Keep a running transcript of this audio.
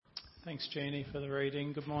Thanks, Jeannie, for the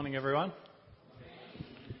reading. Good morning, everyone.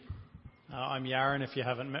 I'm Yaron, if you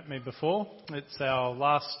haven't met me before. It's our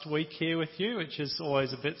last week here with you, which is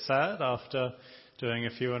always a bit sad after doing a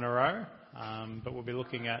few in a row. But we'll be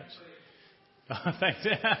looking at... Thanks.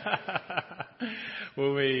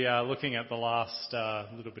 We'll be looking at the last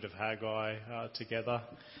little bit of Haggai together.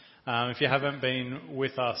 If you haven't been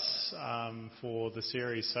with us for the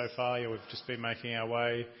series so far, we've just been making our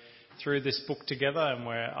way through this book together, and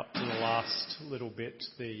we're up to the last little bit,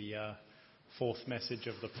 the fourth message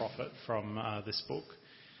of the prophet from this book.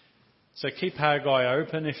 So keep Haggai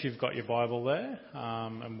open if you've got your Bible there,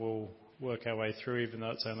 and we'll work our way through, even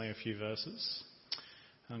though it's only a few verses.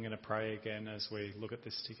 I'm going to pray again as we look at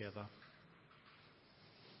this together.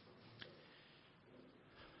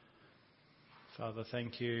 Father,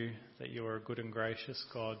 thank you that you are a good and gracious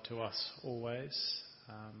God to us always.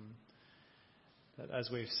 That as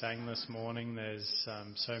we've sang this morning, there's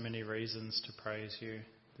so many reasons to praise you.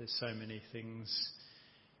 There's so many things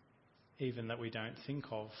even that we don't think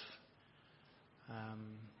of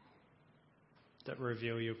that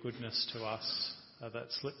reveal your goodness to us, that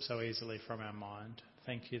slip so easily from our mind.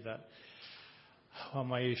 Thank you that one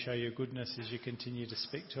way you show your goodness is you continue to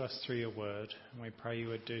speak to us through your word. And we pray you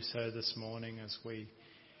would do so this morning as we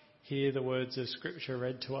hear the words of Scripture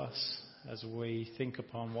read to us, as we think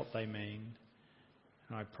upon what they mean.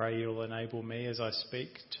 And I pray you'll enable me as I speak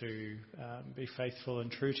to be faithful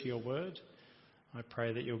and true to your word. I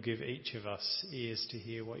pray that you'll give each of us ears to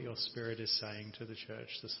hear what your Spirit is saying to the church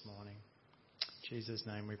this morning. In Jesus'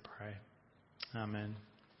 name we pray. Amen.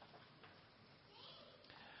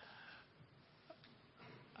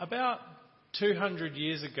 About 200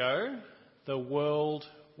 years ago, the world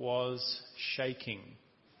was shaking.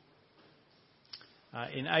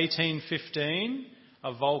 In 1815,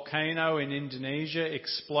 a volcano in Indonesia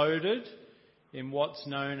exploded in what's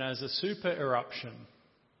known as a super eruption.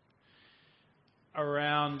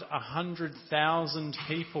 Around 100,000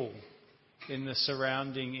 people in the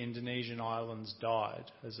surrounding Indonesian islands died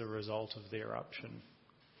as a result of the eruption.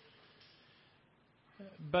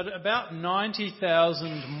 But about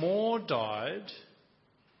 90,000 more died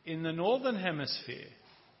in the northern hemisphere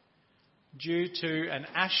due to an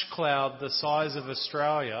ash cloud the size of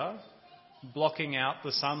Australia blocking out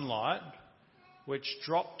the sunlight, which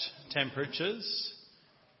dropped temperatures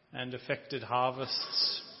and affected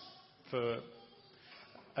harvests for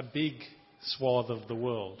a big swath of the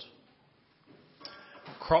world.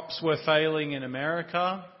 Crops were failing in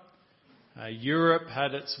America. Europe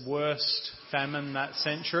had its worst famine that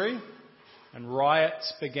century, and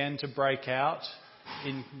riots began to break out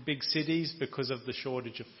in big cities because of the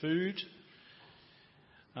shortage of food.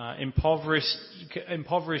 Impoverished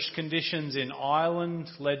conditions in Ireland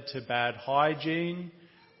led to bad hygiene,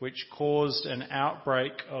 which caused an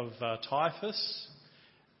outbreak of typhus,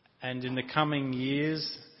 and in the coming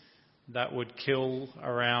years that would kill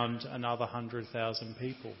around another 100,000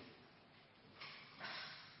 people.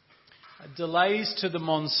 Delays to the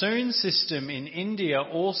monsoon system in India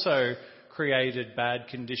also created bad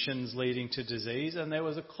conditions leading to disease, and there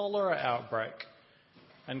was a cholera outbreak.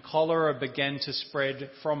 And cholera began to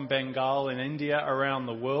spread from Bengal in India around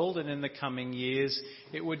the world, and in the coming years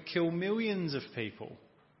it would kill millions of people.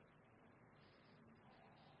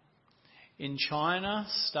 In China,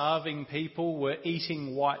 starving people were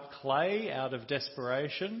eating white clay out of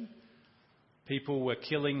desperation. People were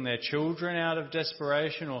killing their children out of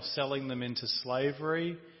desperation or selling them into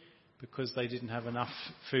slavery because they didn't have enough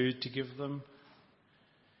food to give them.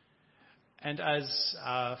 And as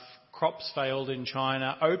crops failed in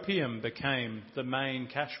China, opium became the main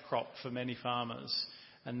cash crop for many farmers,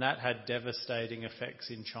 and that had devastating effects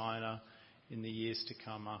in China in the years to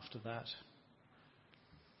come after that.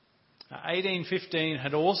 1815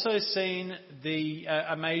 had also seen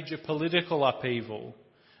a major political upheaval.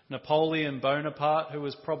 Napoleon Bonaparte, who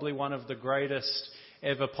was probably one of the greatest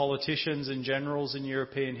ever politicians and generals in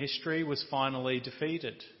European history, was finally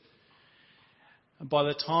defeated. By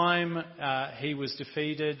the time he was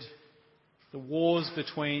defeated, the wars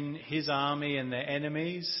between his army and their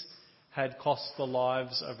enemies had cost the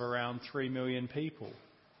lives of around 3 million people.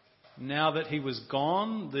 Now that he was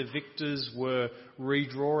gone, the victors were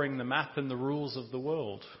redrawing the map and the rules of the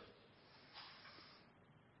world.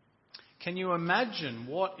 Can you imagine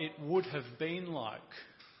what it would have been like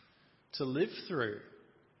to live through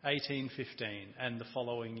 1815 and the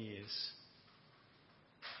following years?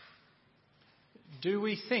 Do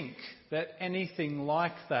we think that anything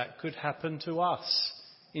like that could happen to us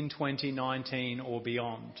in 2019 or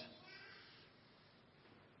beyond?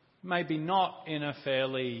 Maybe not in a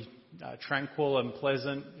fairly tranquil and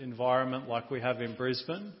pleasant environment like we have in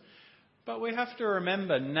Brisbane, But we have to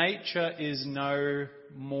remember, nature is no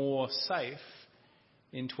more safe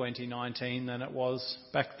in 2019 than it was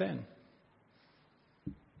back then.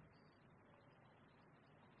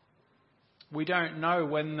 We don't know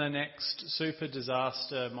when the next super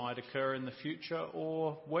disaster might occur in the future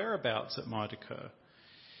or whereabouts it might occur.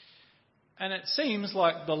 And it seems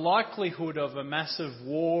like the likelihood of a massive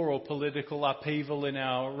war or political upheaval in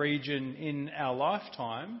our region in our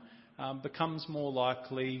lifetime becomes more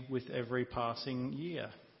likely with every passing year.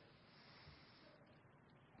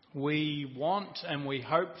 We want and we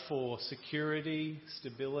hope for security,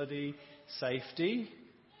 stability, safety,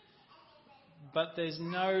 but there's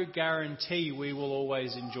no guarantee we will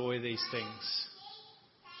always enjoy these things.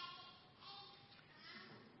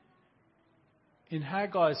 In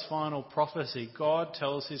Haggai's final prophecy, God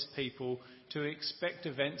tells his people to expect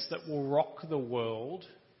events that will rock the world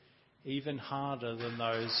even harder than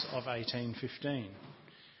those of 1815.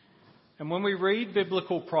 And when we read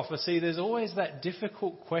biblical prophecy, there's always that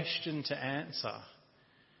difficult question to answer.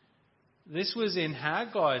 This was in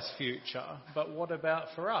Haggai's future, but what about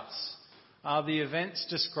for us? Are the events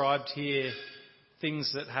described here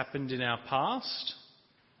things that happened in our past?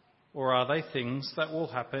 Or are they things that will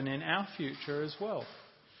happen in our future as well?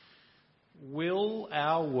 Will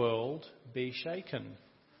our world be shaken?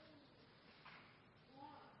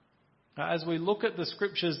 As we look at the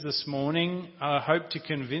scriptures this morning, I hope to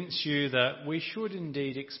convince you that we should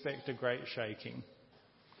indeed expect a great shaking.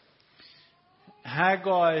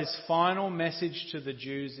 Haggai's final message to the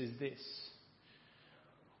Jews is this: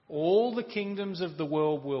 all the kingdoms of the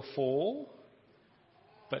world will fall,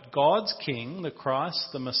 but God's King, the Christ,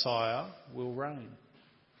 the Messiah, will reign.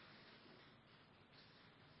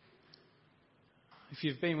 If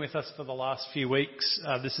you've been with us for the last few weeks,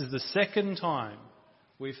 this is the second time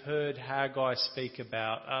we've heard Haggai speak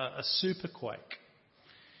about a superquake.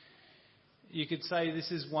 You could say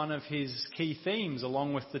this is one of his key themes,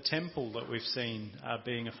 along with the temple that we've seen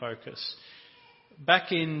being a focus.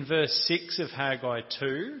 Back in verse 6 of Haggai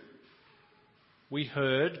 2, we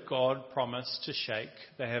heard God promise to shake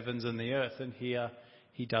the heavens and the earth, and here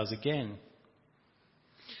he does again.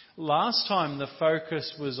 Last time the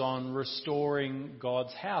focus was on restoring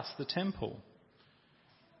God's house, the temple.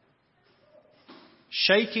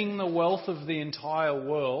 Shaking the wealth of the entire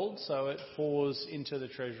world so it pours into the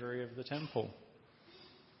treasury of the temple.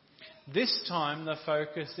 This time the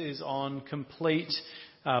focus is on complete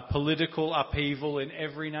political upheaval in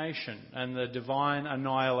every nation and the divine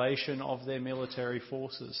annihilation of their military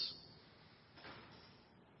forces.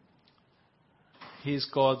 Here's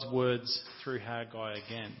God's words through Haggai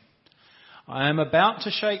again. I am about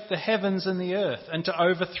to shake the heavens and the earth and to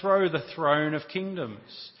overthrow the throne of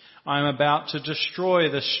kingdoms. I am about to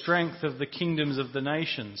destroy the strength of the kingdoms of the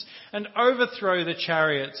nations and overthrow the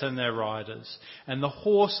chariots and their riders, and the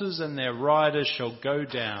horses and their riders shall go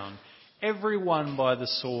down, every one by the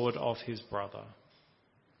sword of his brother.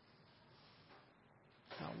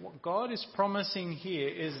 Now, what God is promising here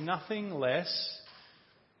is nothing less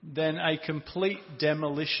than a complete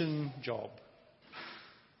demolition job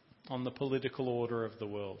on the political order of the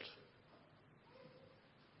world.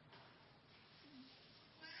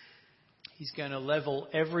 He's going to level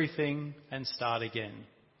everything and start again.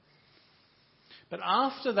 But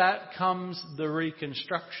after that comes the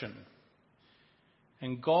reconstruction.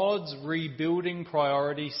 And God's rebuilding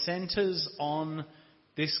priority centres on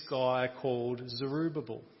this guy called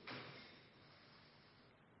Zerubbabel.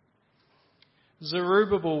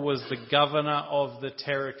 Zerubbabel was the governor of the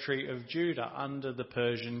territory of Judah under the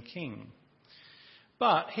Persian king.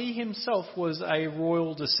 But he himself was a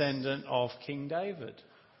royal descendant of King David.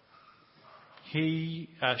 He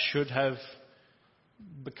should have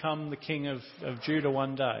become the king of Judah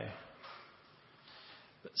one day.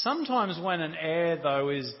 But sometimes when an heir, though,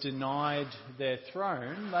 is denied their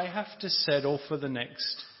throne, they have to settle for the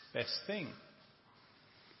next best thing.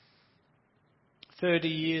 30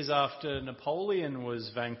 years after Napoleon was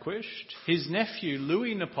vanquished, his nephew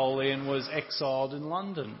Louis Napoleon was exiled in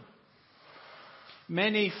London.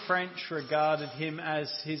 Many French regarded him as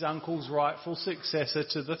his uncle's rightful successor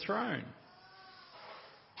to the throne.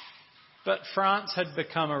 But France had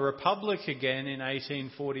become a republic again in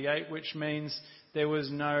 1848, which means there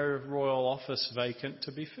was no royal office vacant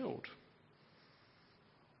to be filled.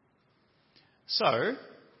 So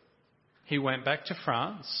he went back to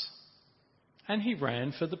France and he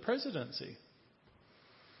ran for the presidency.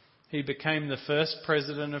 He became the first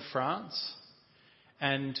president of France,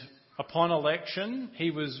 and upon election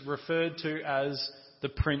he was referred to as the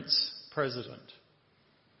Prince President.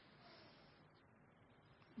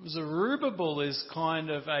 Zerubbabel is kind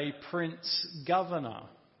of a prince governor.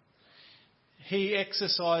 he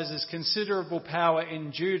exercises considerable power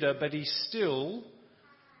in Judah, but he's still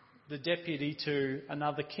the deputy to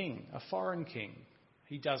another king, a foreign king.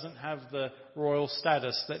 He doesn't have the royal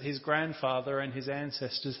status that his grandfather and his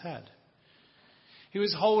ancestors had. He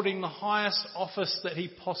was holding the highest office that he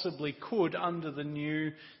possibly could under the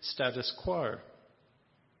new status quo.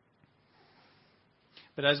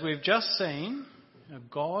 But as we've just seen,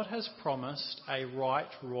 God has promised a right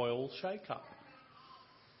royal shake-up.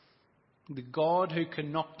 The God who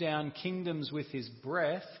can knock down kingdoms with his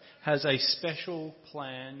breath has a special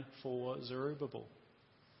plan for Zerubbabel.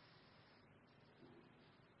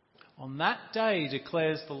 On that day,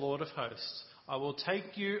 declares the Lord of hosts, I will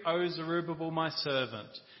take you, O Zerubbabel, my servant,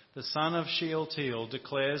 the son of Shealtiel,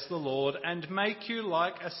 declares the Lord, and make you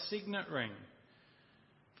like a signet ring.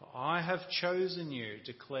 For I have chosen you,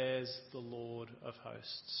 declares the Lord of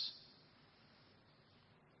hosts.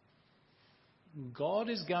 God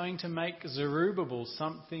is going to make Zerubbabel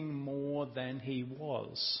something more than he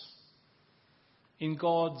was. In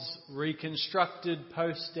God's reconstructed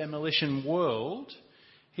post-demolition world,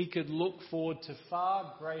 he could look forward to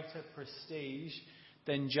far greater prestige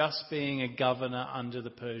than just being a governor under the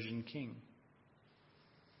Persian king.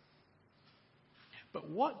 But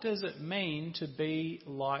what does it mean to be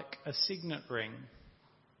like a signet ring?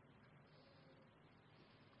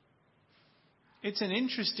 It's an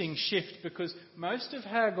interesting shift because most of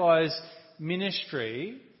Haggai's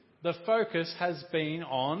ministry, the focus has been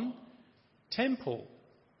on temple,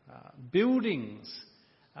 buildings,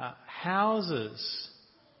 houses.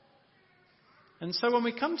 And so when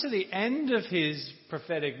we come to the end of his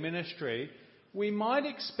prophetic ministry, we might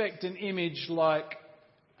expect an image like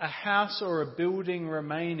a house or a building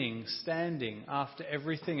remaining standing after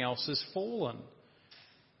everything else has fallen.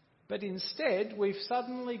 But instead, we've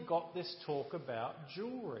suddenly got this talk about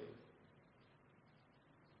jewellery.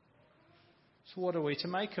 So what are we to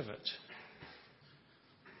make of it?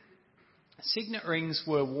 Signet rings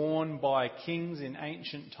were worn by kings in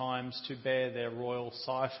ancient times to bear their royal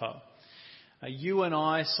cipher. You and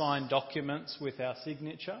I sign documents with our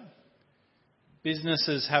signature.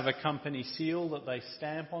 Businesses have a company seal that they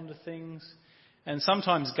stamp onto things. And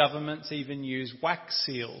sometimes governments even use wax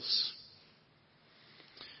seals.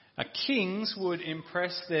 Kings would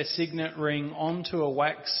impress their signet ring onto a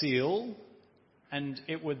wax seal, and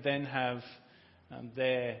it would then have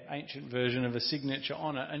their ancient version of a signature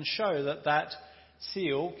on it and show that that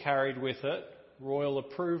seal carried with it royal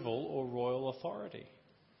approval or royal authority.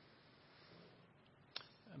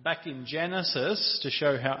 Back in Genesis, to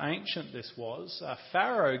show how ancient this was,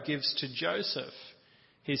 Pharaoh gives to Joseph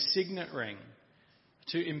his signet ring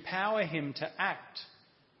to empower him to act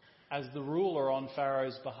as the ruler on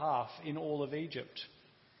Pharaoh's behalf in all of Egypt.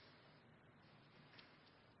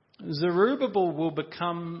 Zerubbabel will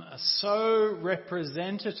become so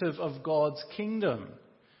representative of God's kingdom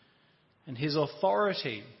and his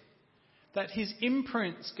authority that his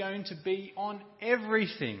imprint's going to be on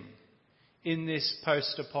everything in this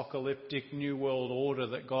post-apocalyptic New World Order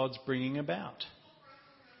that God's bringing about.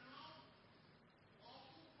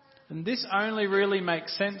 And this only really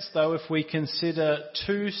makes sense, though, if we consider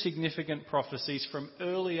two significant prophecies from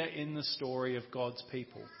earlier in the story of God's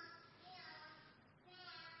people.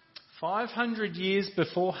 500 years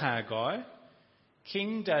before Haggai,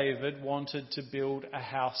 King David wanted to build a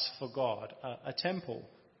house for God, a temple.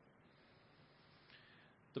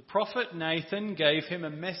 The prophet Nathan gave him a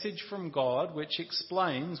message from God which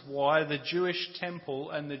explains why the Jewish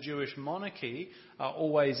temple and the Jewish monarchy are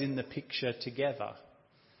always in the picture together.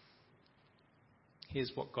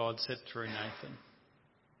 Here's what God said through Nathan.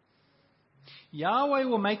 Yahweh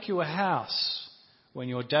will make you a house. When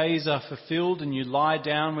your days are fulfilled and you lie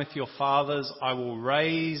down with your fathers, I will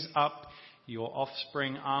raise up your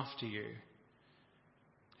offspring after you,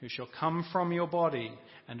 who shall come from your body,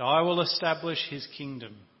 and I will establish his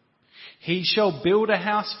kingdom. He shall build a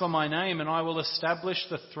house for my name, and I will establish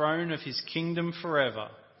the throne of his kingdom forever.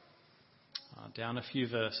 Down a few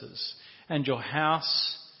verses. And your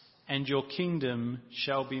house and your kingdom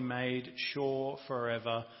shall be made sure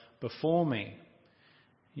forever before me.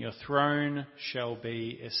 Your throne shall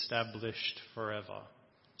be established forever.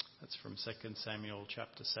 That's from 2 Samuel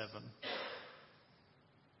chapter 7.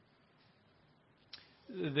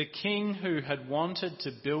 The king who had wanted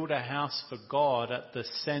to build a house for God at the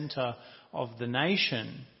centre of the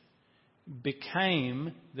nation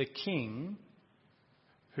became the king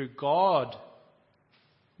who God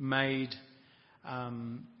made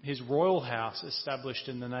his royal house established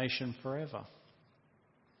in the nation forever.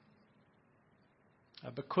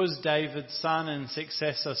 Because David's son and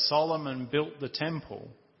successor Solomon built the temple,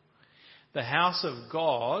 the house of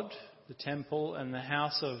God, the temple and the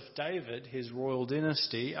house of David, his royal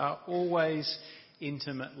dynasty, are always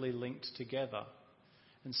intimately linked together.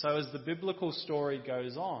 And so as the biblical story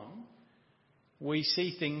goes on, we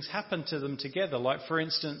see things happen to them together. Like, for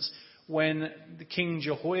instance, when the King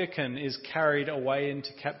Jehoiakim is carried away into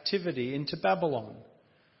captivity into Babylon,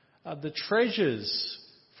 the treasures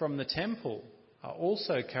from the temple are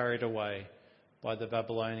also carried away by the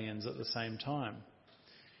Babylonians at the same time.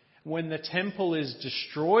 When the temple is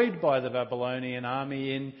destroyed by the Babylonian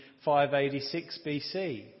army in 586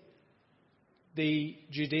 BC, the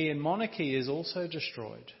Judean monarchy is also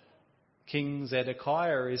destroyed. King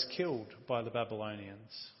Zedekiah is killed by the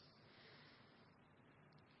Babylonians.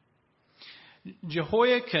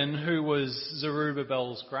 Jehoiakim, who was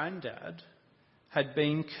Zerubbabel's granddad, had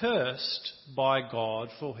been cursed by God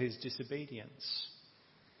for his disobedience.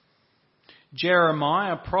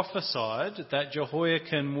 Jeremiah prophesied that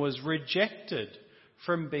Jehoiakim was rejected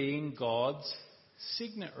from being God's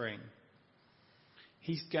signet ring.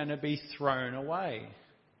 He's going to be thrown away.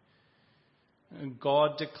 And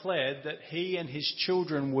God declared that he and his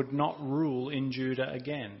children would not rule in Judah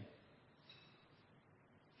again.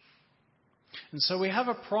 And so we have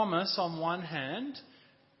a promise on one hand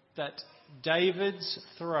that David's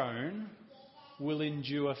throne will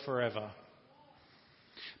endure forever.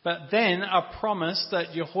 But then a promise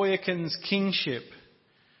that Jehoiakim's kingship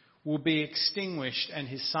will be extinguished and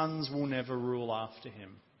his sons will never rule after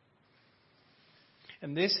him.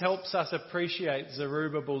 And this helps us appreciate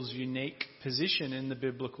Zerubbabel's unique position in the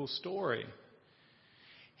biblical story.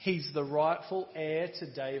 He's the rightful heir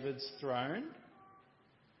to David's throne,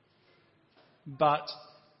 but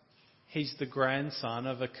he's the grandson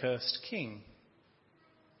of a cursed king.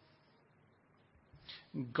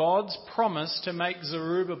 God's promise to make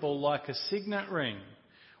Zerubbabel like a signet ring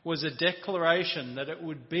was a declaration that it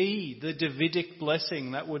would be the Davidic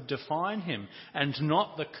blessing that would define him and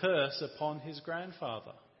not the curse upon his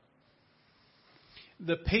grandfather.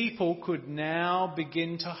 The people could now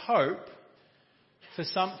begin to hope for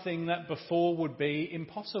something that before would be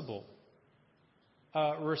impossible.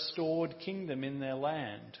 A restored kingdom in their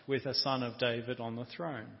land with a son of David on the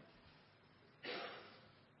throne.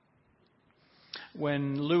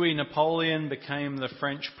 When Louis Napoleon became the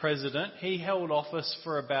French president, he held office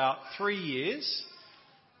for about 3 years.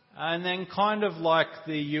 And then, kind of like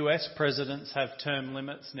the US presidents have term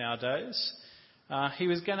limits nowadays, he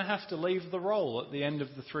was going to have to leave the role at the end of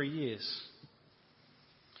the 3 years.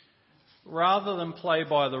 Rather than play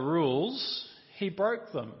by the rules, he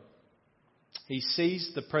broke them. He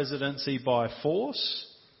seized the presidency by force.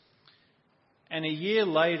 And a year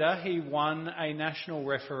later, he won a national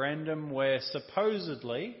referendum where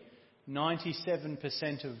supposedly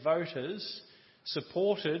 97% of voters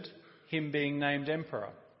supported him being named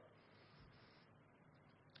emperor.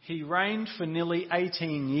 He reigned for nearly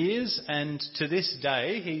 18 years, and to this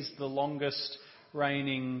day, he's the longest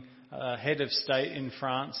reigning head of state in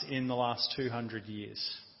France in the last 200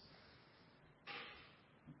 years.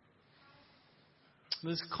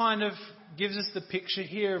 This kind of gives us the picture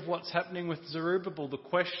here of what's happening with Zerubbabel. The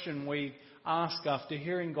question we ask after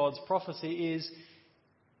hearing God's prophecy is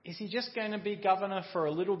he just going to be governor for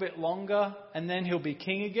a little bit longer and then he'll be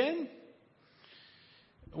king again?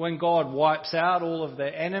 When God wipes out all of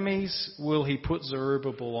their enemies, will he put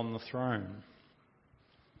Zerubbabel on the throne?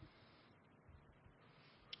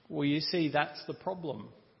 Well, you see, that's the problem.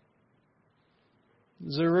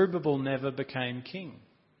 Zerubbabel never became king.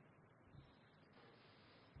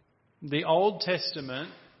 The Old Testament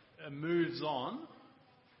moves on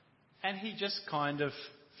and he just kind of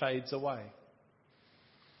fades away.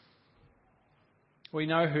 We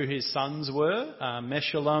know who his sons were,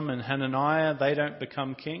 Meshullam and Hananiah. They don't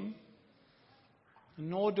become king,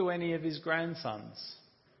 nor do any of his grandsons.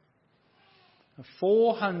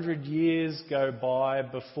 400 years go by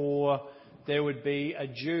before there would be a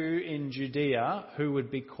Jew in Judea who would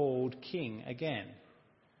be called king again.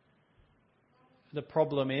 The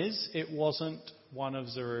problem is, it wasn't one of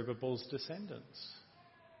Zerubbabel's descendants.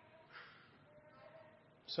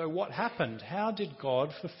 So what happened? How did God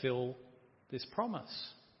fulfill this promise?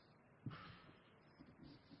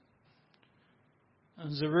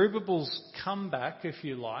 And Zerubbabel's comeback, if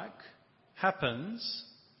you like, happens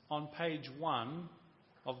on page 1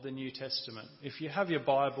 of the New Testament. If you have your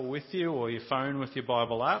Bible with you or your phone with your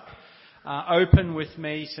Bible app, open with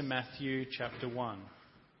me to Matthew chapter 1.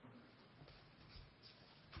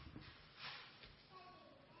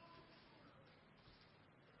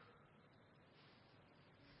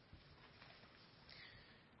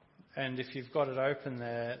 And if you've got it open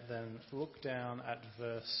there, then look down at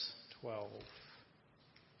verse 12.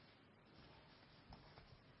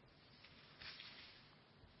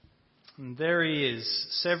 And there he is,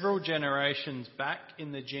 several generations back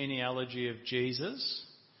in the genealogy of Jesus,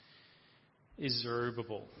 is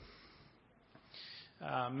Zerubbabel.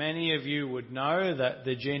 Many of you would know that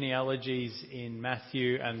the genealogies in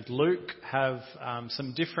Matthew and Luke have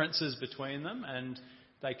some differences between them, and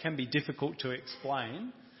they can be difficult to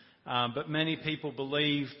explain. But many people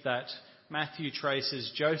believe that Matthew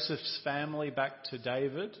traces Joseph's family back to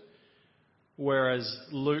David, whereas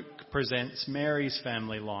Luke presents Mary's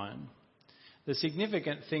family line. The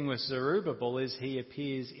significant thing with Zerubbabel is he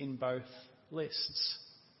appears in both lists.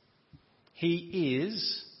 He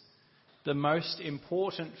is the most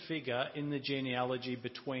important figure in the genealogy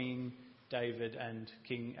between David and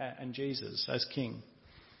Jesus as king.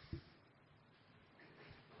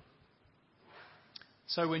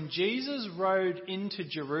 So when Jesus rode into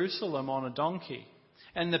Jerusalem on a donkey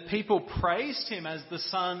and the people praised him as the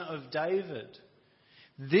son of David,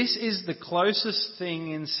 this is the closest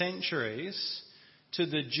thing in centuries to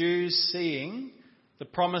the Jews seeing the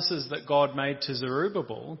promises that God made to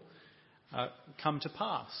Zerubbabel come to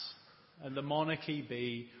pass and the monarchy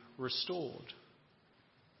be restored.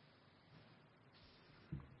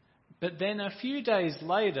 But then a few days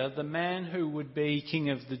later, the man who would be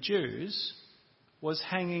king of the Jews was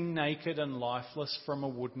hanging naked and lifeless from a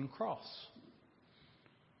wooden cross.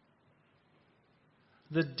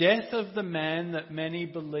 The death of the man that many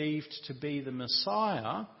believed to be the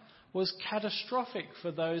Messiah was catastrophic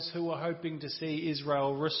for those who were hoping to see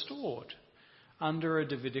Israel restored under a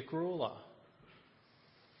Davidic ruler.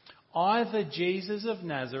 Either Jesus of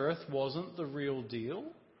Nazareth wasn't the real deal,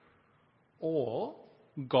 or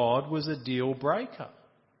God was a deal breaker.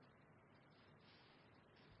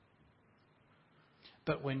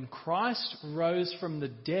 But when Christ rose from the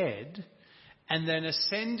dead and then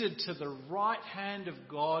ascended to the right hand of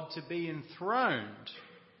God to be enthroned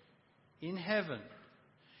in heaven,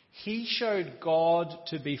 he showed God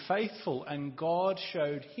to be faithful and God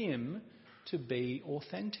showed him to be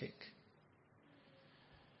authentic.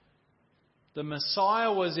 The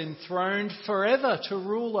Messiah was enthroned forever to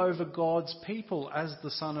rule over God's people as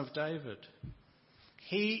the Son of David.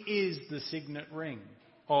 He is the signet ring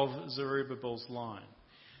of Zerubbabel's line.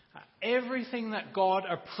 Everything that God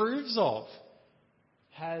approves of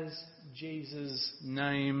has Jesus'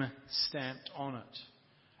 name stamped on it.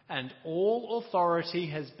 And all authority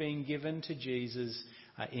has been given to Jesus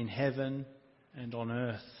in heaven and on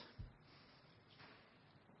earth.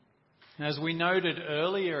 As we noted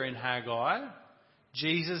earlier in Haggai,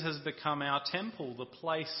 Jesus has become our temple, the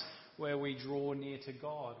place where we draw near to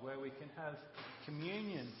God, where we can have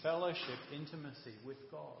communion, fellowship, intimacy with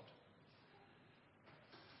God.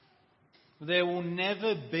 There will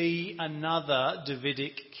never be another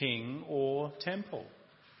Davidic king or temple.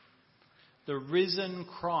 The risen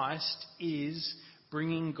Christ is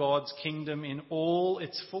bringing God's kingdom in all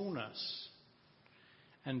its fullness.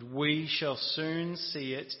 And we shall soon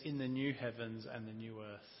see it in the new heavens and the new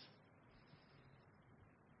earth.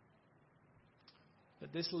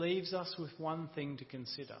 But this leaves us with one thing to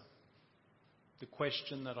consider. The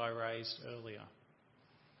question that I raised earlier.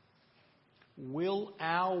 Will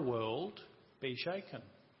our world be shaken?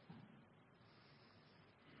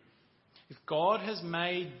 If God has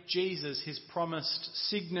made Jesus his promised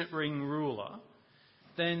signet ring ruler,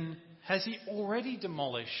 then has he already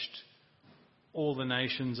demolished all the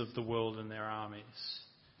nations of the world and their armies?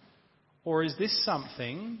 Or is this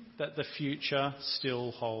something that the future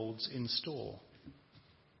still holds in store?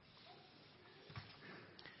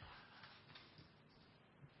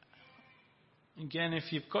 Again,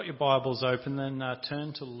 if you've got your Bibles open, then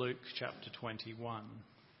turn to Luke chapter 21.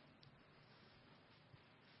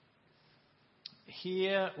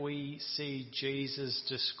 Here we see Jesus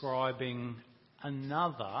describing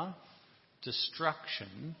another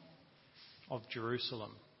destruction of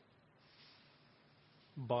Jerusalem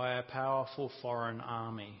by a powerful foreign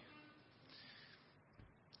army.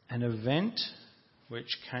 An event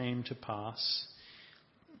which came to pass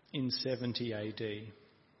in 70 AD.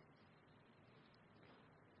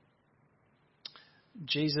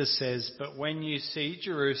 Jesus says, "But when you see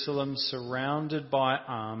Jerusalem surrounded by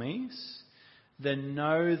armies, then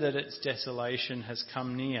know that its desolation has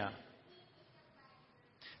come near.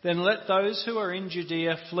 Then let those who are in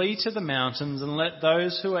Judea flee to the mountains, and let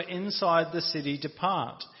those who are inside the city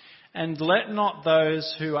depart. And let not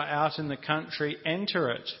those who are out in the country enter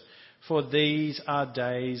it, for these are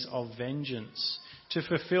days of vengeance, to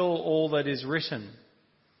fulfill all that is written.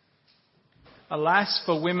 Alas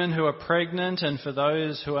for women who are pregnant and for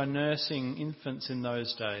those who are nursing infants in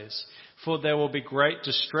those days, for there will be great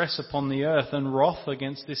distress upon the earth and wrath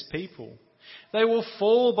against this people. They will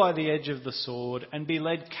fall by the edge of the sword and be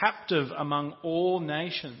led captive among all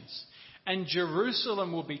nations. And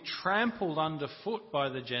Jerusalem will be trampled underfoot by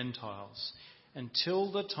the Gentiles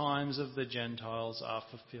until the times of the Gentiles are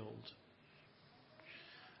fulfilled.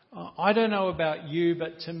 I don't know about you,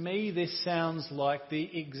 but to me this sounds like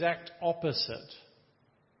the exact opposite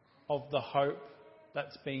of the hope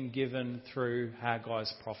that's been given through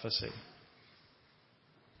Haggai's prophecy.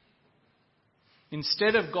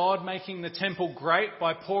 Instead of God making the temple great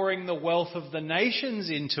by pouring the wealth of the nations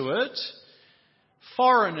into it,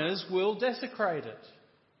 foreigners will desecrate it.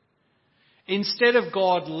 Instead of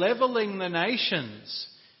God levelling the nations,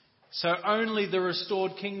 so only the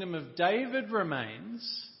restored kingdom of David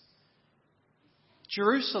remains,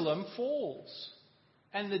 Jerusalem falls.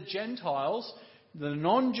 And the Gentiles, the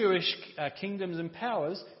non-Jewish kingdoms and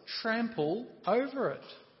powers, trample over it.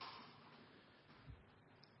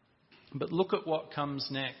 But look at what comes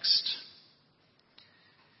next.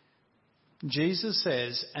 Jesus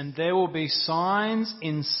says, "And there will be signs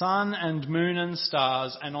in sun and moon and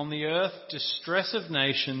stars, and on the earth distress of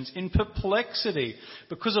nations in perplexity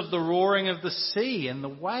because of the roaring of the sea and the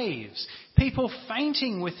waves, people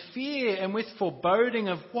fainting with fear and with foreboding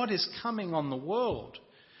of what is coming on the world.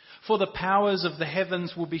 For the powers of the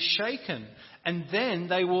heavens will be shaken, and then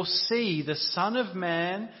they will see the Son of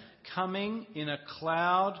Man coming in a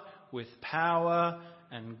cloud with power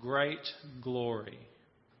and great glory."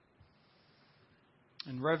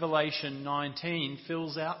 And Revelation 19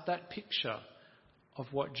 fills out that picture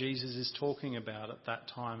of what Jesus is talking about at that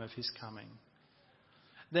time of his coming.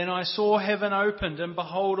 "Then I saw heaven opened, and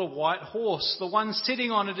behold, a white horse. The one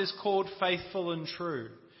sitting on it is called Faithful and True.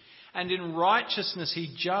 And in righteousness he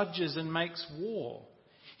judges and makes war.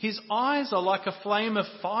 His eyes are like a flame of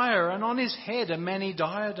fire, and on his head are many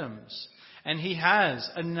diadems. And he has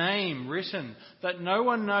a name written that no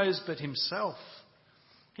one knows but himself.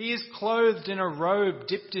 He is clothed in a robe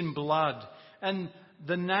dipped in blood, and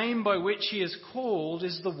the name by which he is called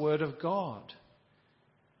is the Word of God.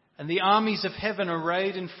 And the armies of heaven,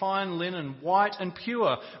 arrayed in fine linen, white and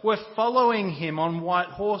pure, were following him on white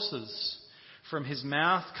horses. From his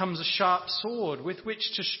mouth comes a sharp sword with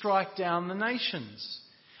which to strike down the nations.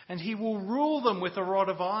 And he will rule them with a rod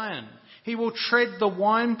of iron. He will tread the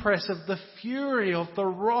winepress of the fury of the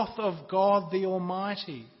wrath of God the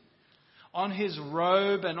Almighty. On his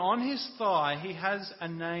robe and on his thigh he has a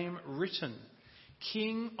name written,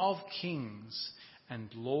 King of Kings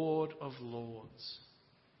and Lord of Lords.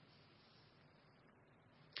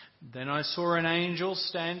 Then I saw an angel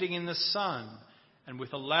standing in the sun, and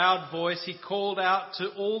with a loud voice he called out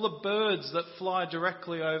to all the birds that fly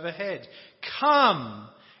directly overhead, "Come!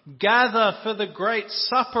 Gather for the great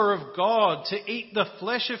supper of God, to eat the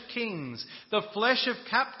flesh of kings, the flesh of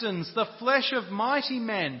captains, the flesh of mighty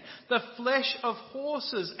men, the flesh of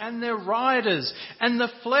horses and their riders, and the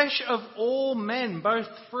flesh of all men, both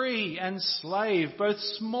free and slave, both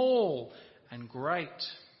small and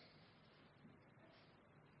great."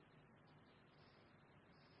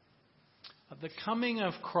 The coming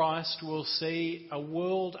of Christ will see a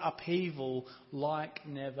world upheaval like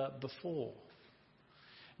never before.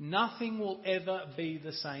 Nothing will ever be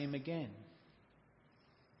the same again.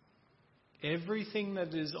 Everything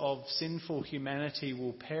that is of sinful humanity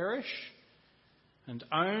will perish, and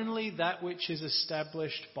only that which is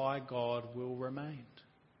established by God will remain.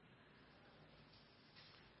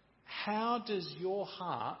 How does your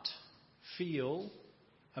heart feel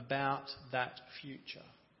about that future?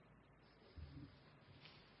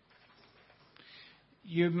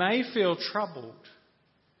 You may feel troubled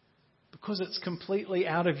because it's completely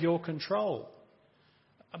out of your control,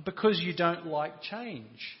 because you don't like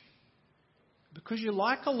change, because you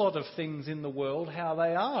like a lot of things in the world how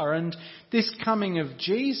they are, and this coming of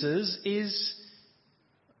Jesus is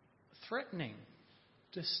threatening,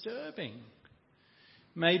 disturbing.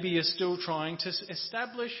 Maybe you're still trying to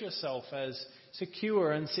establish yourself as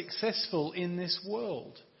secure and successful in this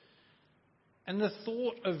world. And the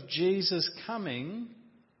thought of Jesus coming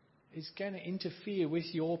is going to interfere with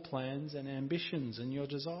your plans and ambitions and your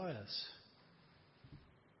desires.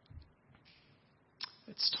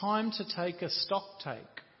 It's time to take a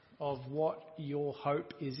stocktake of what your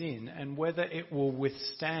hope is in and whether it will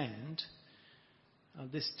withstand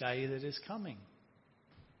this day that is coming.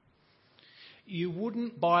 You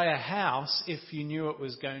wouldn't buy a house if you knew it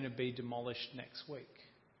was going to be demolished next week.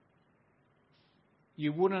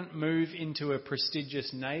 You wouldn't move into a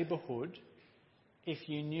prestigious neighbourhood if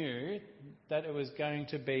you knew that it was going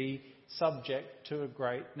to be subject to a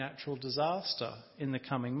great natural disaster in the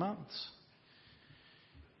coming months.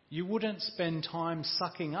 You wouldn't spend time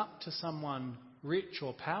sucking up to someone rich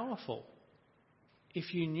or powerful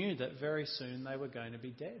if you knew that very soon they were going to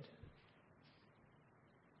be dead?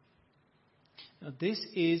 Now, this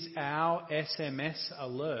is our SMS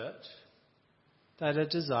alert that a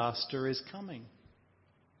disaster is coming.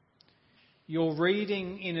 You're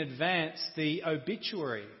reading in advance the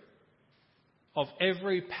obituary of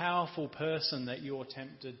every powerful person that you're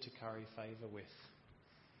tempted to curry favour with.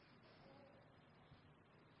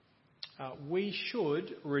 We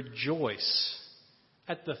should rejoice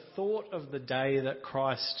at the thought of the day that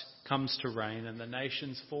Christ comes to reign and the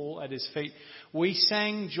nations fall at his feet. We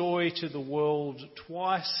sang Joy to the World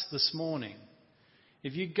twice this morning.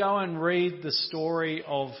 If you go and read the story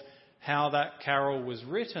of how that carol was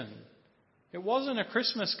written, it wasn't a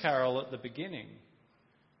Christmas carol at the beginning.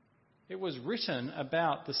 It was written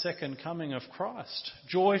about the second coming of Christ.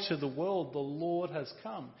 Joy to the world, the Lord has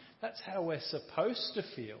come. That's how we're supposed to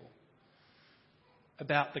feel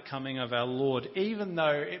about the coming of our Lord, even though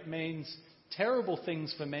it means terrible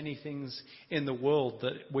things for many things in the world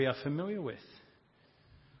that we are familiar with.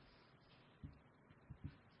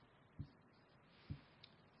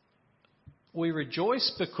 We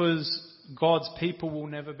rejoice because God's people will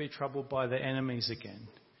never be troubled by their enemies again.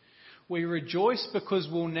 We rejoice because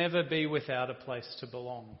we'll never be without a place to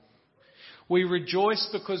belong. We rejoice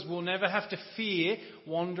because we'll never have to fear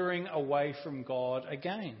wandering away from God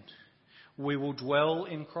again. We will dwell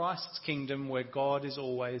in Christ's kingdom where God is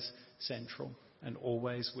always central and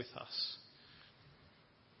always with us.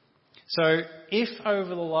 So if over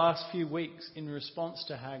the last few weeks, in response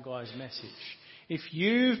to Haggai's message, if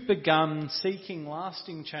you've begun seeking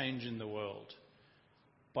lasting change in the world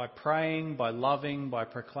by praying, by loving, by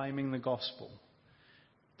proclaiming the gospel,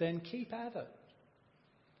 then keep at it.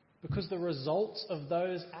 Because the results of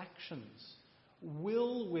those actions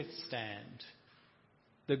will withstand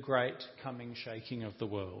the great coming shaking of the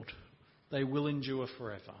world. They will endure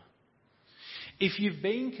forever. If you've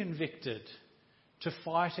been convicted to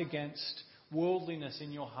fight against worldliness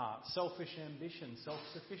in your heart, selfish ambition,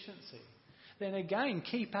 self-sufficiency, then again,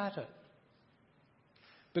 keep at it.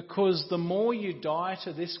 Because the more you die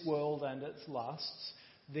to this world and its lusts,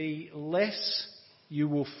 the less you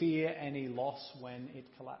will fear any loss when it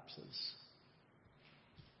collapses.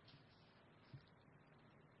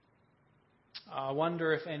 I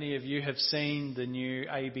wonder if any of you have seen the new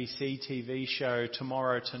ABC TV show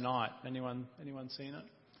Tomorrow Tonight. Anyone seen it?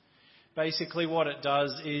 Basically what it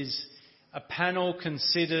does is a panel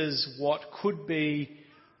considers what could be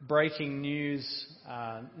breaking news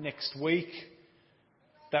next week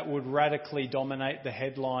that would radically dominate the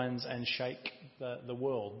headlines and shake the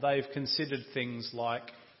world. They've considered things like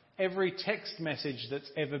every text message that's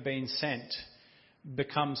ever been sent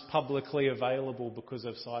becomes publicly available because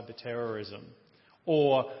of cyber terrorism,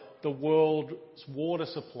 or the world's water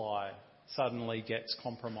supply suddenly gets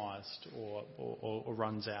compromised or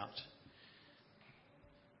runs out.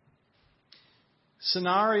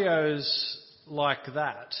 Scenarios like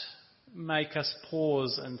that make us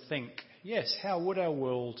pause and think, yes, how would our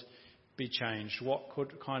world be changed? What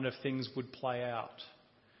kind of things would play out?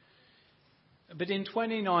 But in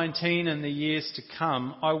 2019 and the years to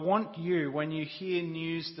come, I want you, when you hear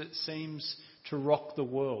news that seems to rock the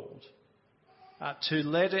world, to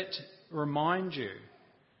let it remind you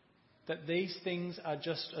that these things are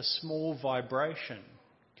just a small vibration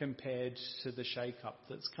compared to the shake-up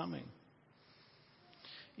that's coming.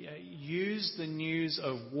 Use the news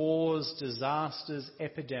of wars, disasters,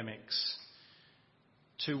 epidemics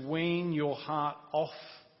to wean your heart off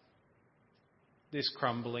this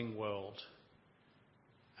crumbling world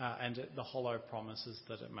and the hollow promises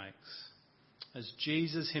that it makes. As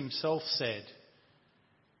Jesus himself said,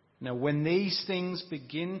 now when these things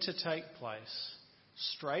begin to take place,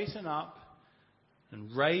 straighten up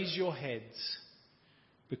and raise your heads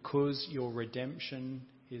because your redemption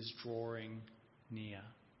is drawing near.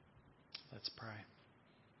 Let's pray.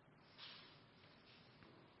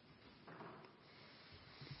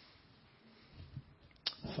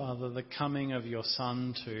 Father, the coming of your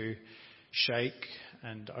Son to shake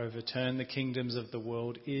and overturn the kingdoms of the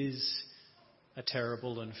world is a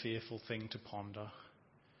terrible and fearful thing to ponder.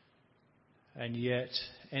 And yet,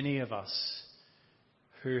 any of us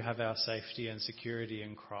who have our safety and security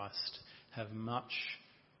in Christ have much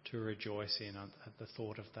to rejoice in at the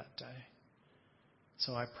thought of that day.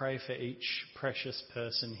 So I pray for each precious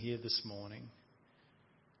person here this morning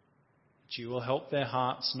that you will help their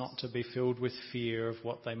hearts not to be filled with fear of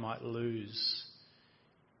what they might lose,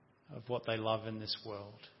 of what they love in this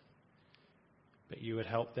world, but you would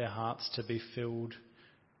help their hearts to be filled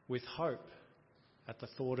with hope at the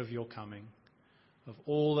thought of your coming, of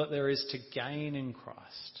all that there is to gain in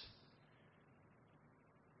Christ,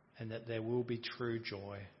 and that there will be true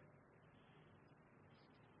joy.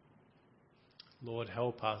 Lord,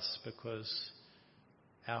 help us, because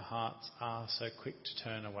our hearts are so quick to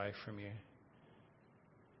turn away from you.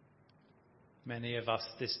 Many of us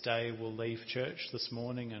this day will leave church this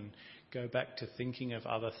morning and go back to thinking of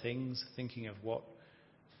other things, thinking of what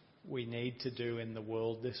we need to do in the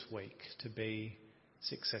world this week to be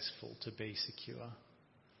successful, to be secure.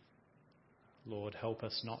 Lord, help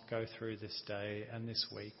us not go through this day and this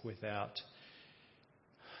week without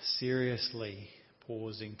seriously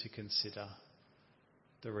pausing to consider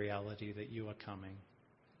the reality that you are coming,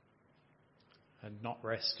 and not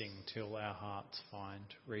resting till our hearts find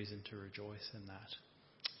reason to rejoice in that.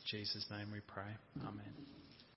 In Jesus' name we pray. Amen.